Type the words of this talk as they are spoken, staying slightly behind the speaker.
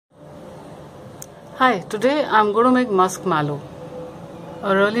Hi, today I'm going to make musk mallow,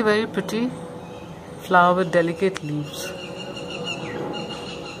 a really very pretty flower with delicate leaves.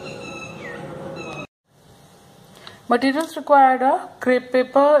 Materials required are crepe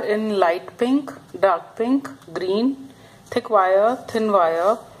paper in light pink, dark pink, green, thick wire, thin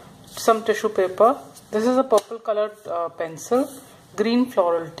wire, some tissue paper. This is a purple colored pencil, green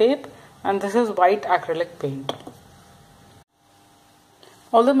floral tape, and this is white acrylic paint.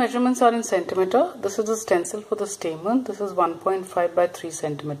 All the measurements are in centimeter. This is the stencil for the stamen. This is 1.5 by 3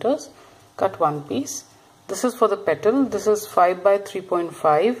 centimeters. Cut one piece. This is for the petal. This is 5 by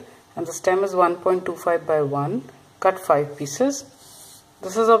 3.5 and the stem is 1.25 by 1. Cut 5 pieces.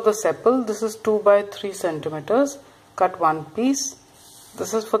 This is of the sepal. This is 2 by 3 centimeters. Cut one piece.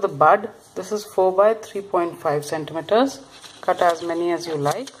 This is for the bud. This is 4 by 3.5 centimeters. Cut as many as you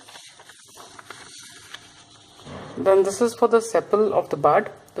like. Then this is for the sepal of the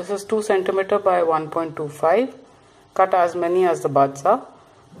bud. This is 2 cm by 1.25. Cut as many as the buds are.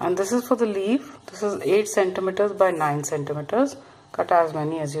 And this is for the leaf. This is 8 cm by 9 cm. Cut as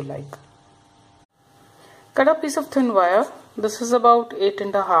many as you like. Cut a piece of thin wire. This is about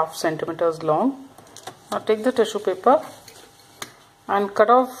 8.5 cm long. Now take the tissue paper and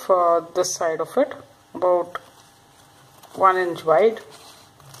cut off this side of it, about 1 inch wide,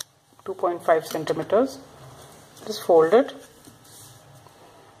 2.5 centimeters. Just fold it,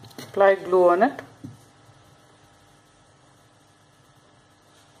 apply glue on it,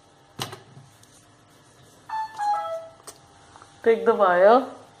 take the wire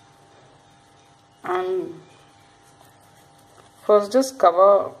and first just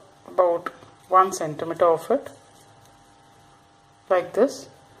cover about 1 centimeter of it like this,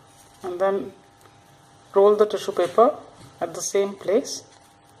 and then roll the tissue paper at the same place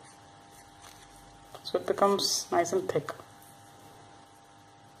so it becomes nice and thick.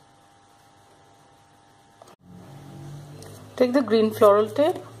 Take the green floral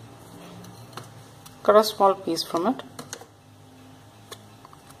tape, cut a small piece from it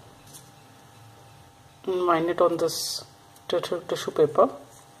and wind it on this tissue paper.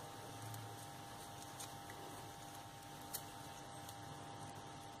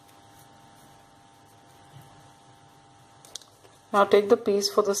 Now take the piece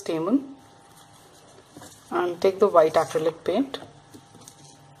for the stamen and take the white acrylic paint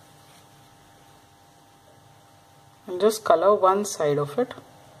and just color one side of it.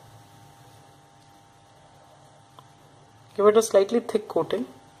 Give it a slightly thick coating.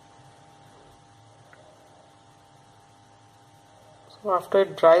 So after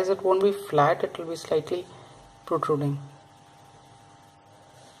it dries, it won't be flat, it will be slightly protruding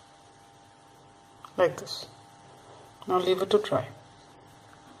like this. Now leave it to dry.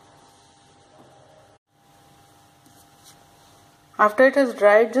 After it has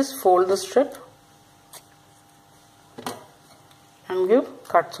dried, just fold the strip and give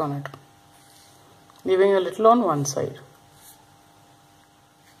cuts on it, leaving a little on one side.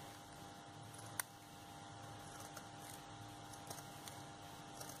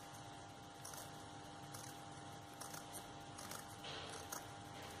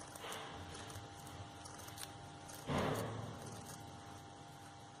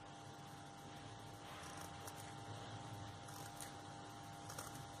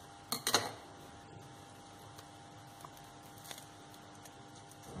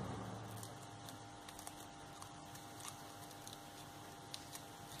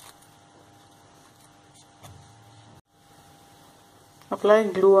 Apply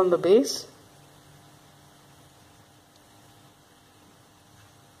glue on the base.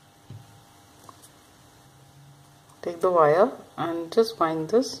 Take the wire and just wind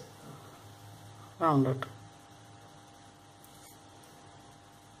this around it.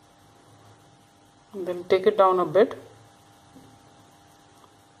 And then take it down a bit.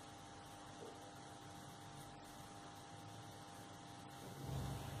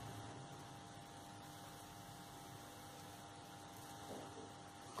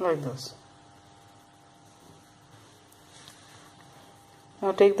 Like this.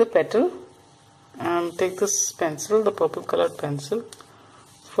 Now take the petal and take this pencil, the purple colored pencil.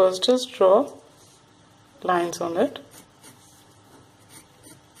 First just draw lines on it.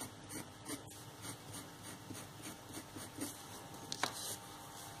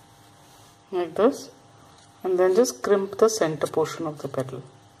 Like this, and then just crimp the center portion of the petal.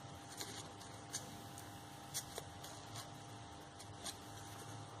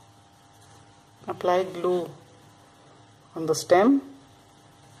 Apply glue on the stem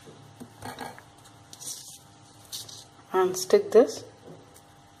and stick this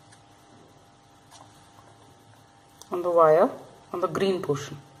on the wire on the green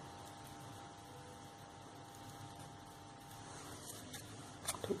portion.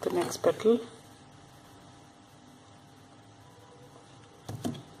 Take the next petal.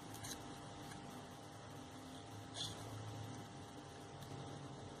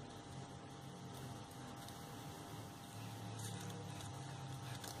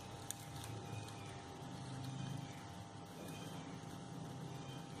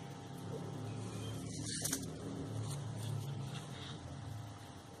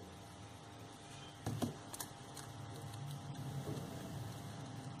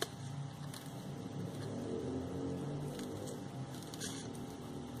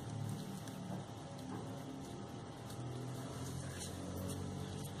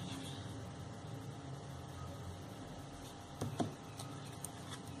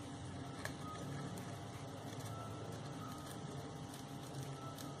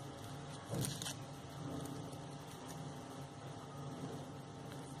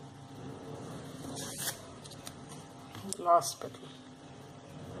 Last petal.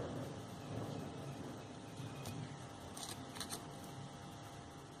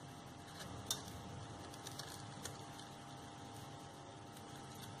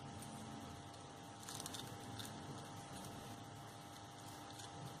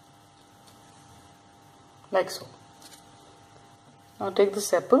 Like so. Now take the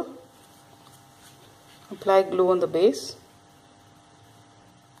sepal, apply glue on the base,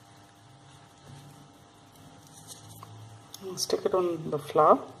 and stick it on the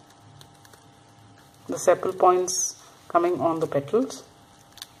flower, the sepal points coming on the petals.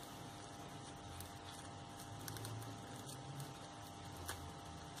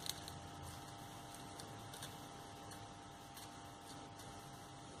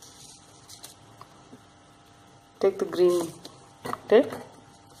 Take the green tip,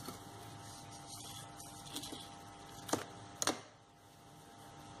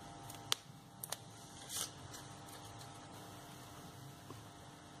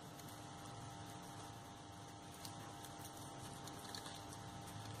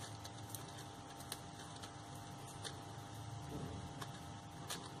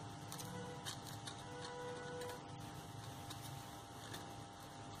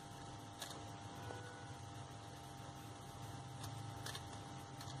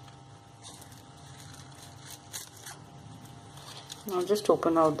 now just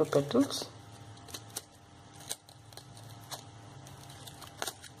open out the petals.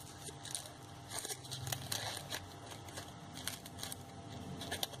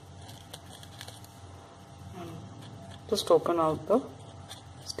 Just open out the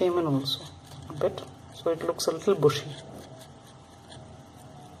stamen also a bit, so it looks a little bushy,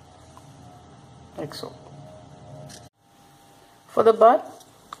 like so. For the bud,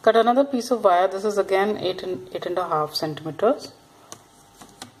 cut another piece of wire. This is again 8.5 centimeters.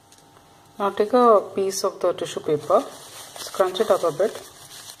 Now take a piece of the tissue paper, scrunch it up a bit,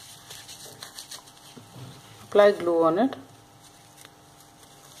 apply glue on it,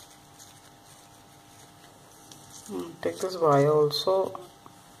 take this wire also,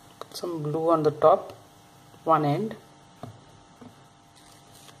 put some glue on the top, one end,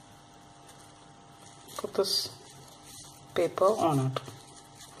 put this paper on it,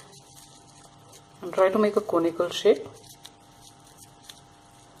 and try to make a conical shape.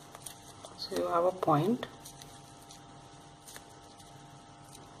 So you have a point.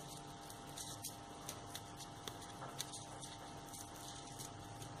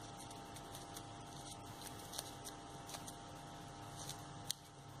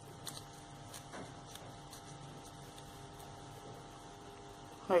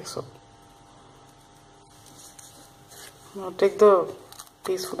 Like so. Now take the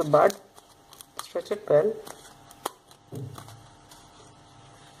piece for the bud, stretch it well.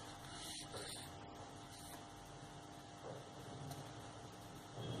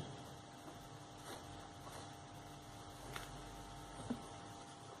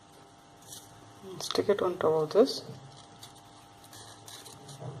 Stick it on top of this.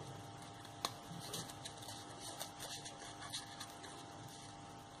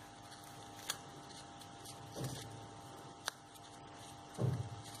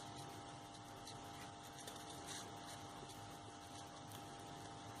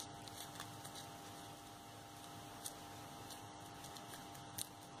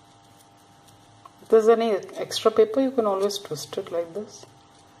 If there's any extra paper, you can always twist it like this.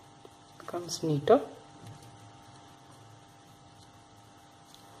 Becomes neater.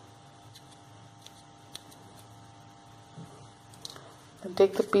 Then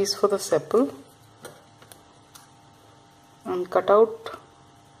take the piece for the sepal and cut out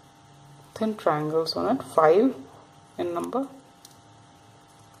thin triangles on it, 5 in number.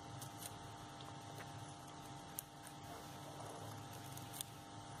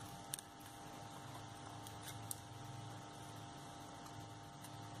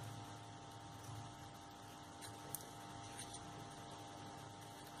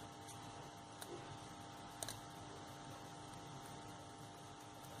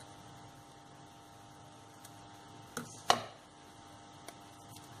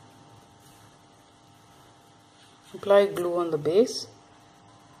 Apply glue on the base.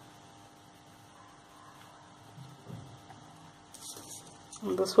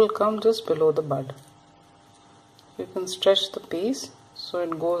 And this will come just below the bud. You can stretch the piece so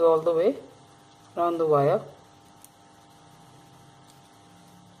it goes all the way around the wire.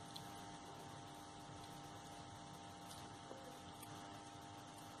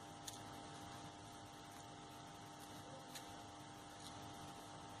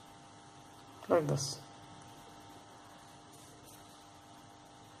 Like this.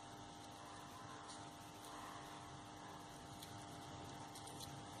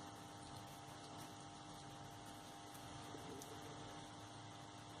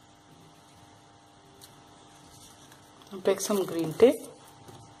 I'll take some green tape.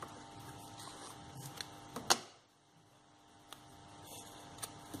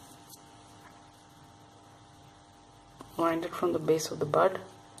 Wind it from the base of the bud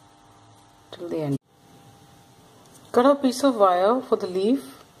till the end. Cut a piece of wire for the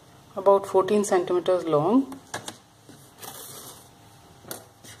leaf about 14 centimeters long.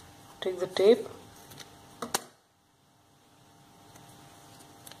 Take the tape.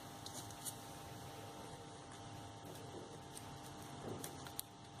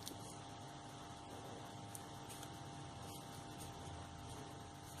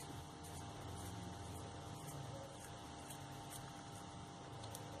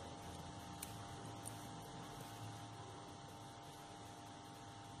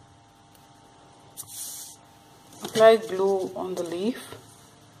 Apply glue on the leaf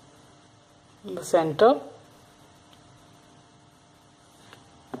in the center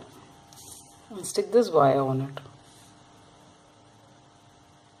and stick this wire on it.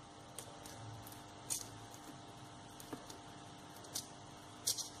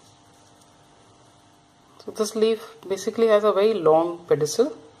 So this leaf basically has a very long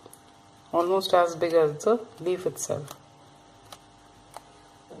pedicel, almost as big as the leaf itself.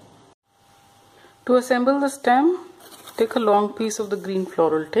 To assemble the stem, take a long piece of the green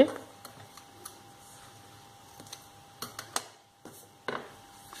floral tape.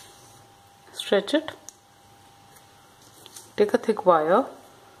 Stretch it. Take a thick wire.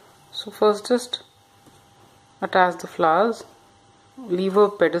 So first just attach the flowers. Leave a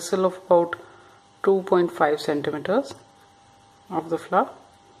pedicel of about 2.5 centimeters of the flower.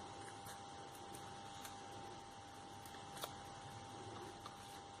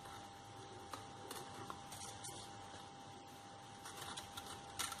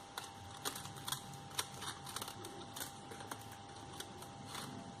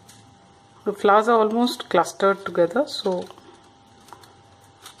 The flowers are almost clustered together, so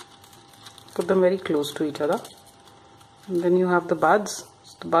put them very close to each other. And then you have the buds.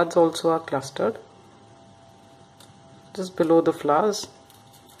 The buds also are clustered just below the flowers.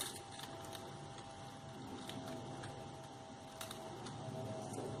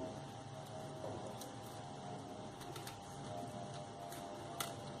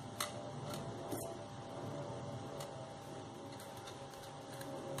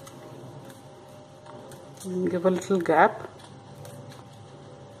 Give a little gap.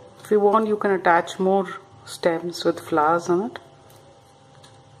 If you want, you can attach more stems with flowers on it,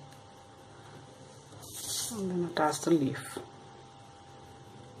 and then attach the leaf.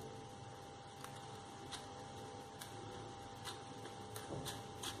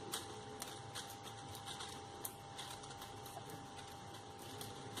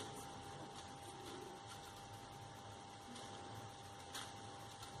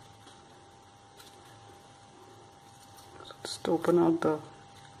 Just open out the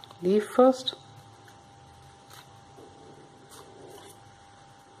leaf first.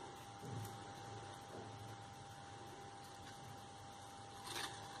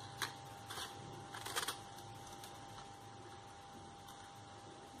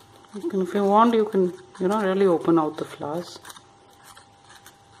 If you want, you can really open out the flowers.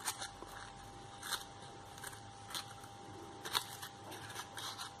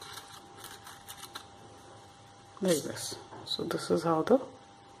 Like this. So this is how the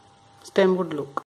stem would look.